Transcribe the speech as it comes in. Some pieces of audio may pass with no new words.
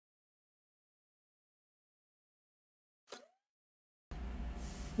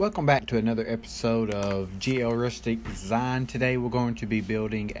Welcome back to another episode of GL Rustic Design. Today we're going to be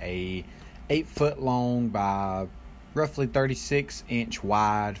building a 8-foot long by roughly 36-inch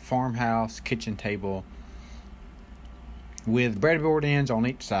wide farmhouse kitchen table with breadboard ends on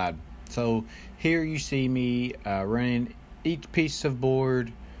each side. So here you see me running each piece of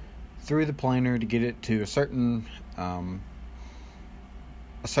board through the planer to get it to a certain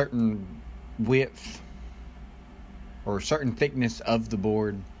width or a certain thickness of the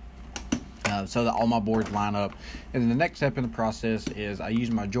board, so that all my boards line up. And then the next step in the process is I use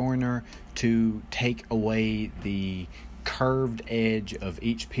my joiner to take away the curved edge of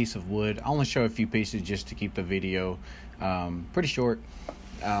each piece of wood. I only show a few pieces just to keep the video pretty short,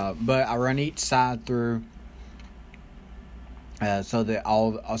 but I run each side through so that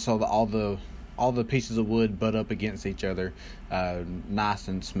all the pieces of wood butt up against each other nice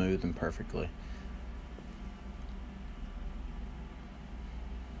and smooth and perfectly.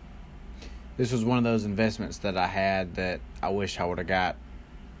 This was one of those investments that I had that I wish I would have got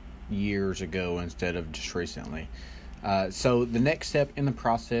years ago instead of just recently. So the next step in the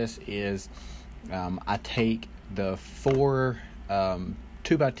process is I take the four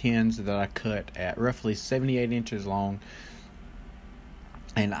 2x10s that I cut at roughly 78 inches long,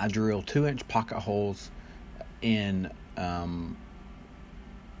 and I drill 2-inch pocket holes in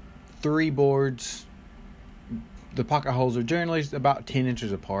 3 boards. The pocket holes are generally about 10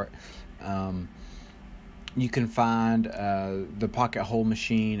 inches apart. You can find the pocket hole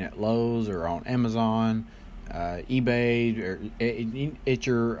machine at Lowe's or on Amazon, eBay, or at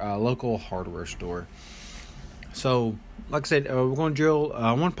your local hardware store. So, like I said, we're going to drill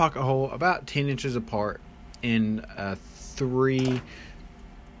one pocket hole about 10 inches apart in 3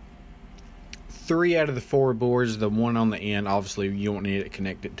 out of the 4 boards. The one on the end, obviously, you don't need it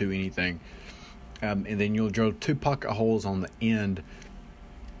connected to anything. And then you'll drill 2 pocket holes on the end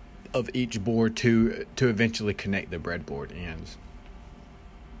of each board to eventually connect the breadboard ends.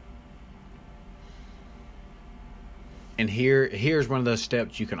 And here's one of those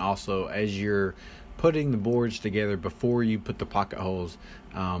steps you can also, as you're putting the boards together before you put the pocket holes,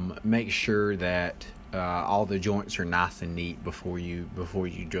 make sure that all the joints are nice and neat before you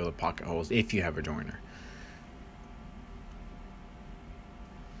drill the pocket holes, if you have a joiner.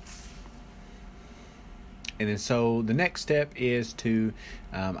 And then so the next step is to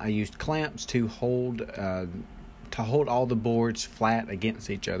I used clamps to hold all the boards flat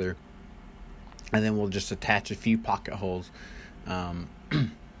against each other, and then we'll just attach a few pocket holes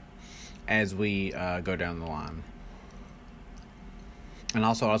as we go down the line. And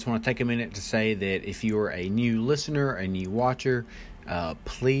also, I just want to take a minute to say that if you are a new listener, a new watcher,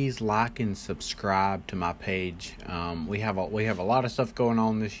 please like and subscribe to my page. We have a lot of stuff going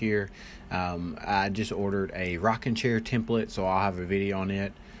on this year. I just ordered a rocking chair template, so I'll have a video on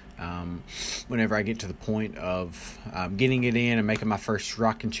it whenever I get to the point of getting it in and making my first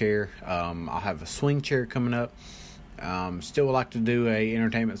rocking chair. I'll have a swing chair coming up. Still would like to do a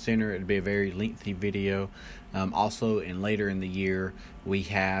entertainment center. It'd be a very lengthy video. Also, later in the year, we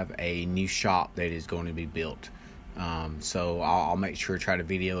have a new shop that is going to be built. So I'll make sure to try to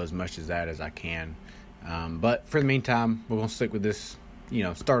video as much of that as I can. But for the meantime, we're going to stick with this,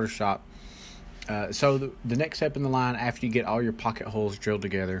 starter shop. So the next step in the line after you get all your pocket holes drilled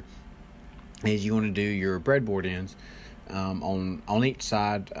together is you want to do your breadboard ends on each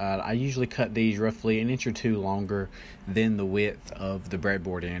side. I usually cut these roughly 1 inch or 2 longer than the width of the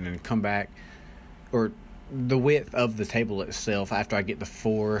breadboard end, and come back, or the width of the table itself, after I get the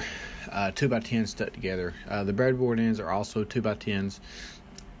 4 2x10s stuck together. The breadboard ends are also 2x10s.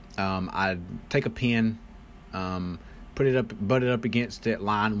 I take a pin, butt it up against it,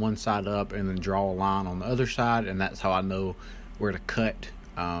 line one side up, and then draw a line on the other side, and that's how I know where to cut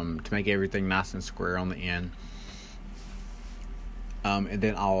to make everything nice and square on the end. And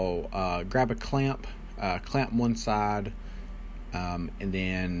then I'll grab a clamp one side, and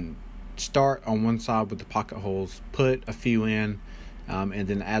then start on one side with the pocket holes, put a few in, and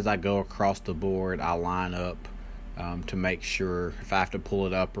then as I go across the board, I line up to make sure, if I have to pull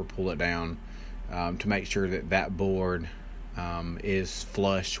it up or pull it down, to make sure that board is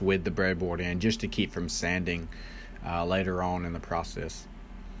flush with the breadboard end, just to keep from sanding later on in the process.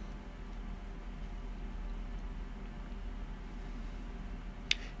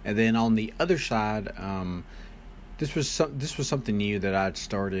 And then on the other side, this was something new that I'd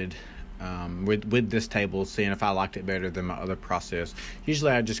started with this table, seeing if I liked it better than my other process.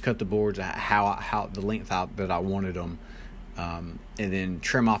 Usually I just cut the boards how the length out that I wanted them, and then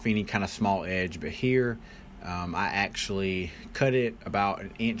trim off any kind of small edge. But here I actually cut it about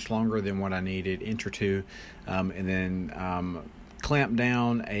 1 inch longer than what I needed, 1 or 2 inches, and then clamped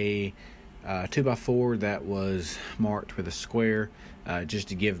down a 2x4 that was marked with a square, just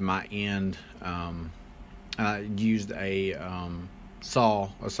to give my end. I used a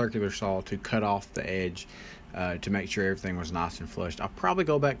circular saw, to cut off the edge, to make sure everything was nice and flushed. I'll probably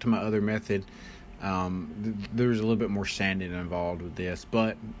go back to my other method. There's a little bit more sanding involved with this,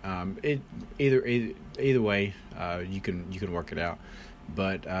 but either way, you can work it out.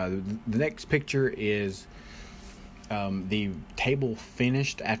 But the next picture is the table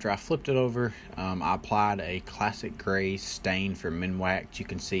finished. After I flipped it over, I applied a classic gray stain for Minwax. You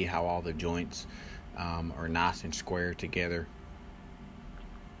can see how all the joints are nice and square together.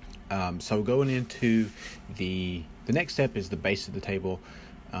 So going into the next step is the base of the table.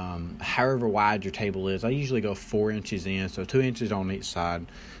 However wide your table is, I usually go 4 inches in, so 2 inches on each side,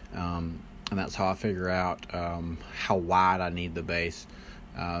 and that's how I figure out how wide I need the base.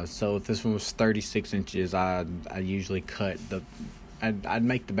 So if this one was 36 inches, I'd usually I'd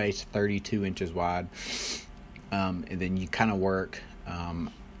make the base 32 inches wide, and then you kind of work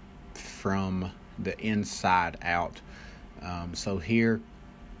from the inside out. So here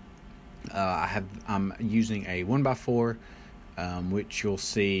I'm using a 1x4, which you'll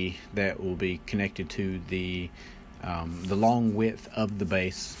see that will be connected to the long width of the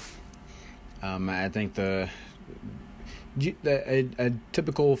base. I think a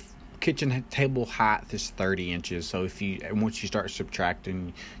typical kitchen table height is 30 inches. So once you start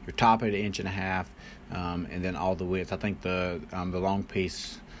subtracting your top at 1.5 inches, and then all the width, I think the long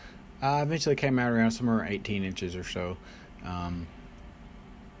piece eventually came out around somewhere 18 inches or so.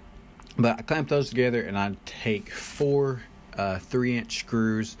 But I clamp those together, and I take 4 3-inch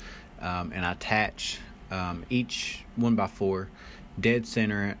screws, and I attach each 1x4 dead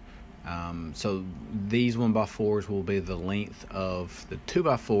center it. So these 1x4s will be the length of the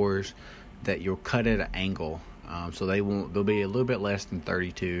 2x4s that you'll cut at an angle. So they'll be a little bit less than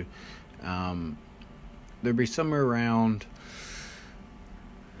 32. There'll be somewhere around,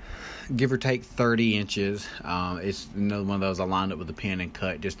 give or take, 30 inches. It's another one of those I lined up with a pen and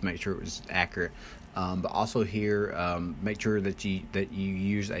cut just to make sure it was accurate. But also here, make sure that you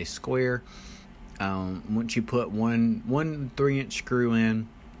use a square. Once you put one 3-inch screw in,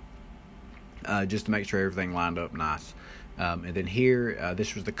 just to make sure everything lined up nice. And then here,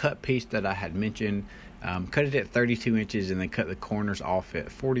 this was the cut piece that I had mentioned. Cut it at 32 inches and then cut the corners off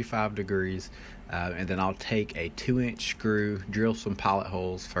at 45 degrees. And then I'll take a 2-inch screw, drill some pilot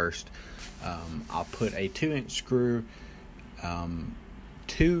holes first. I'll put a 2-inch screw,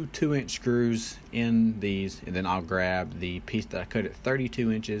 2 2-inch screws in these, and then I'll grab the piece that I cut at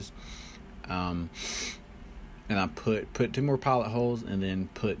 32 inches. And I put 2 more pilot holes, and then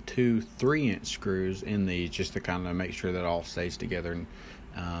put 2 3-inch screws in these, just to kind of make sure that all stays together.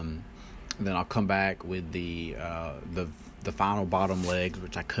 And then I'll come back with the final bottom legs,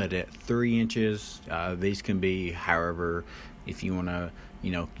 which I cut at 3 inches. These can be however, if you want to,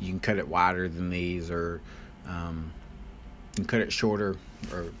 you can cut it wider than these, or you can cut it shorter,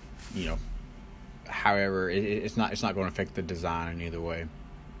 or however. It's not going to affect the design in either way.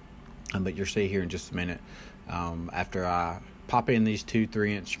 But you'll see here in just a minute. After I pop in these 2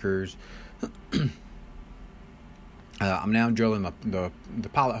 3-inch screws, I'm now drilling the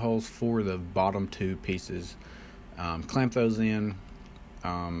pilot holes for the bottom 2 pieces. Clamp those in,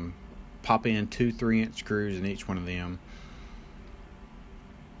 pop in 2 3-inch screws in each one of them,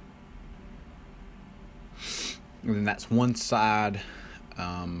 and then that's one side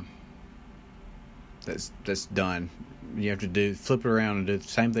that's done. You have to flip it around and do the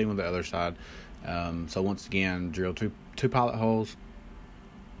same thing with the other side. So once again, drill two pilot holes,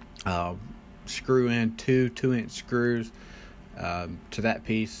 screw in 2 2-inch screws to that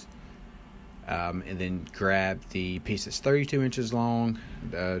piece, and then grab the piece that's 32 inches long.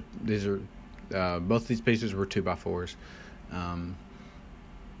 These are both these pieces were 2x4s.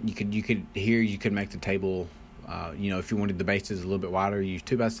 You could make the table. If you wanted the bases a little bit wider, use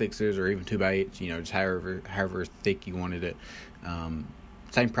 2x6s or even 2x8s. Just however thick you wanted it.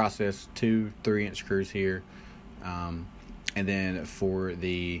 Same process, 2 3-inch screws here, and then for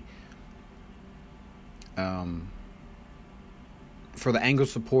the angle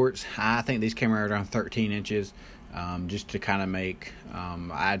supports, I think these came out around 13 inches, just to kind of make.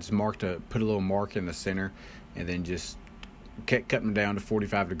 I just put a little mark in the center, and then just kept cutting them down to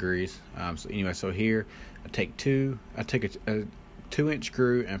 45 degrees. So here I take a 2-inch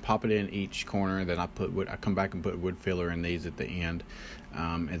screw and pop it in each corner, and then I come back and put wood filler in these at the end,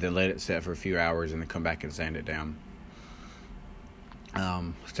 and then let it set for a few hours, and then come back and sand it down.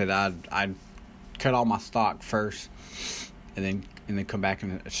 I'd cut all my stock first, and then come back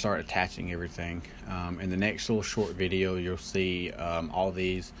and start attaching everything. In the next little short video, you'll see all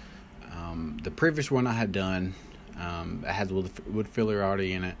these. The previous one I had done, it has wood filler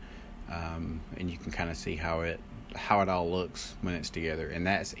already in it, and you can kind of see how it all looks when it's together. And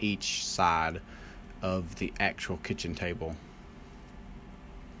that's each side of the actual kitchen table.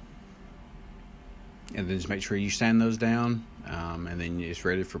 And then just make sure you sand those down, and then it's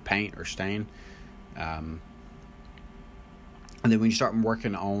ready for paint or stain. And then when you start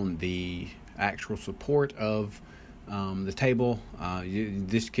working on the actual support of the table, you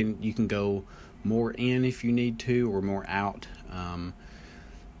can go more in if you need to, or more out.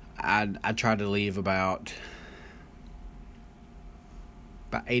 I try to leave about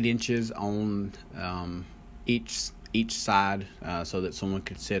 8 inches on each side, so that someone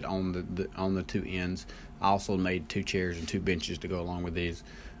could sit on the two ends. I also made 2 chairs and 2 benches to go along with these.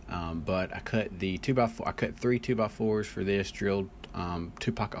 But I cut the 2x4. I cut 3 2x4s for this, drilled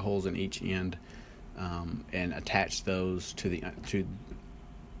 2 pocket holes in each end, and attached those to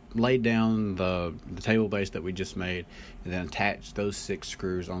laid down the table base that we just made, and then attached those 6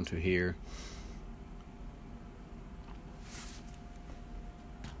 screws onto here.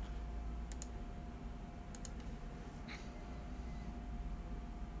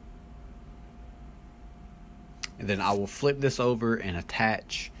 And then I will flip this over and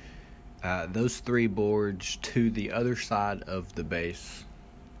attach those 3 boards to the other side of the base.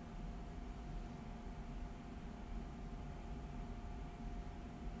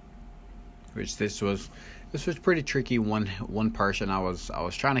 Which this was pretty tricky. One person, I was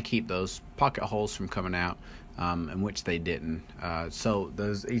trying to keep those pocket holes from coming out, in which they didn't. So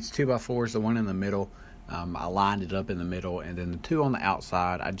those each 2x4s, the one in the middle, I lined it up in the middle, and then the 2 on the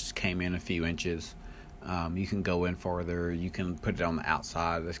outside, I just came in a few inches. You can go in farther. You can put it on the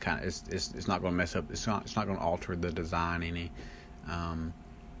outside. It's not going to mess up. It's not going to alter the design any.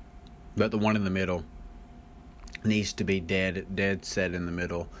 But the one in the middle needs to be dead set in the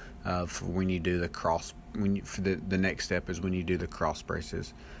middle for when you do the cross. The next step is when you do the cross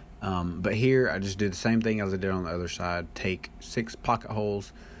braces. But here I just do the same thing as I did on the other side. Take 6 pocket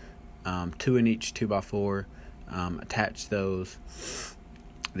holes, 2 in each 2x4. Attach those.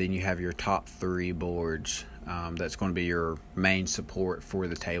 Then you have your top 3 boards. That's going to be your main support for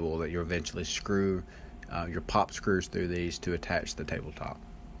the table that you'll eventually screw your pop screws through these to attach the tabletop.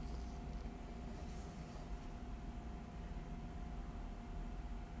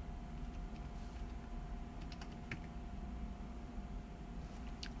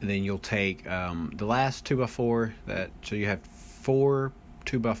 And then you'll take the last 2x4 so you have 4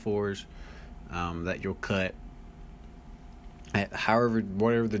 2x4s that you'll cut at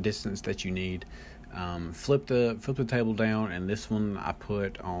whatever the distance that you need. Flip the table down, and this one I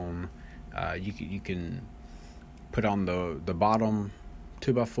put on. You can put on the bottom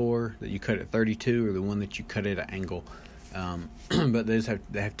 2x4 that you cut at 32, or the one that you cut at an angle. But they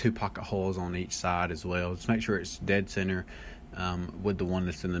have 2 pocket holes on each side as well. Just make sure it's dead center with the one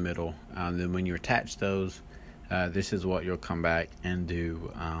that's in the middle. Then when you attach those, this is what you'll come back and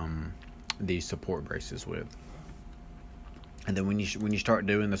do these support braces with. And then when you start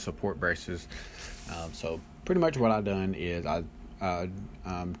doing the support braces, so pretty much what I've done is I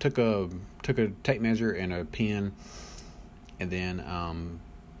took a tape measure and a pen, and then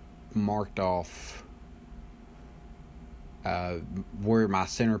marked off where my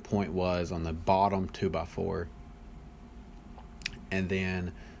center point was on the bottom 2x4, and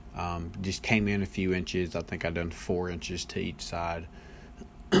then just came in a few inches. I think I've done 4 inches to each side,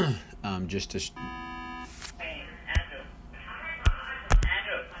 just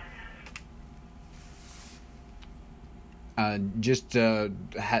to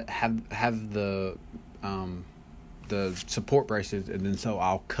have the support braces. And then so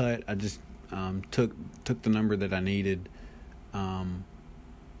I'll cut. I just took the number that I needed, and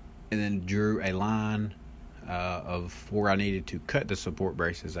then drew a line of where I needed to cut the support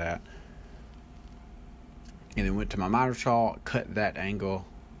braces at, and then went to my miter saw, cut that angle,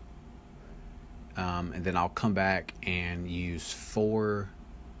 and then I'll come back and use 4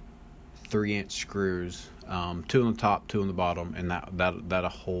 3-inch screws, 2 on the top, 2 on the bottom, and that'll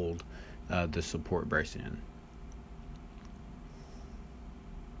hold the support brace in.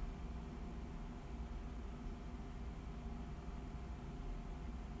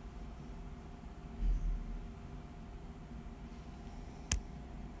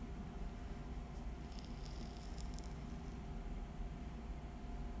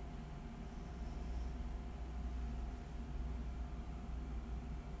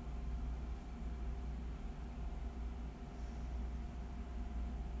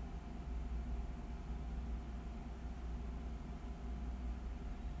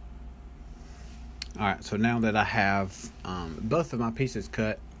 Alright, so now that I have both of my pieces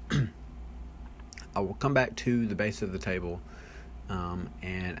cut, I will come back to the base of the table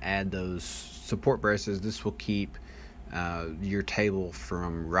and add those support braces. This will keep your table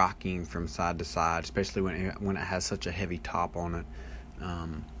from rocking from side to side, especially when it has such a heavy top on it.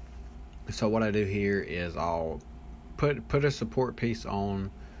 So what I do here is I'll put a support piece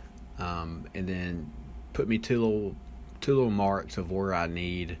on, and then put me two little marks of where I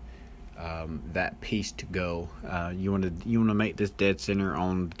need that piece to go. You want to make this dead center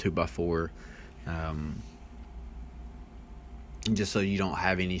on the 2x4, just so you don't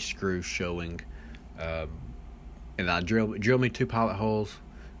have any screws showing. And I drill me 2 pilot holes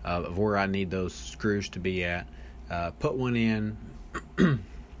of where I need those screws to be at. Put one in, and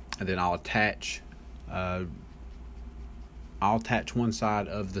then I'll attach one side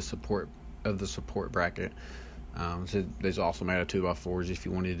of the support bracket. So these are also made out of 2x4s. If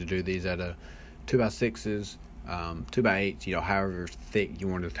you wanted to do these at a 2x6s, 2x8s, however thick you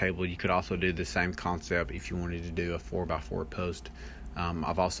wanted the table, you could also do the same concept if you wanted to do a 4x4 post.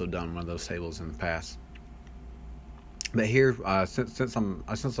 I've also done one of those tables in the past. But here, since I'm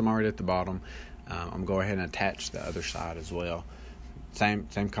already at the bottom, I'm going ahead and attach the other side as well. Same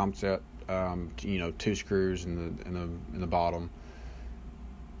concept. 2 screws in the bottom,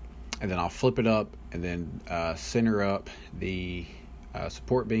 and then I'll flip it up and then center up the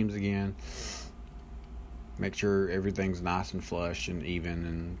support beams again. Make sure everything's nice and flush and even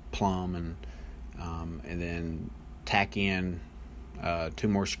and plumb, and then tack in 2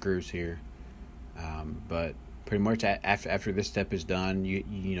 more screws here. But pretty much after this step is done,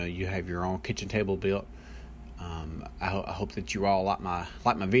 you have your own kitchen table built. I hope that you all like my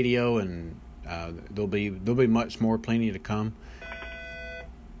video, and there'll be plenty to come.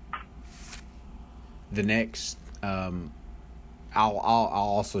 The next, I'll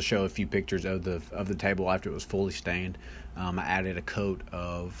also show a few pictures of the table after it was fully stained. I added a coat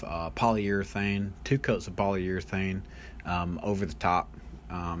of polyurethane, 2 coats of polyurethane over the top.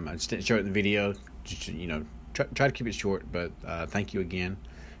 I just didn't show it in the video. Just try to keep it short, but thank you again.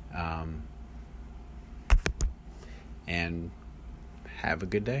 And have a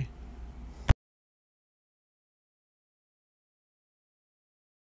good day.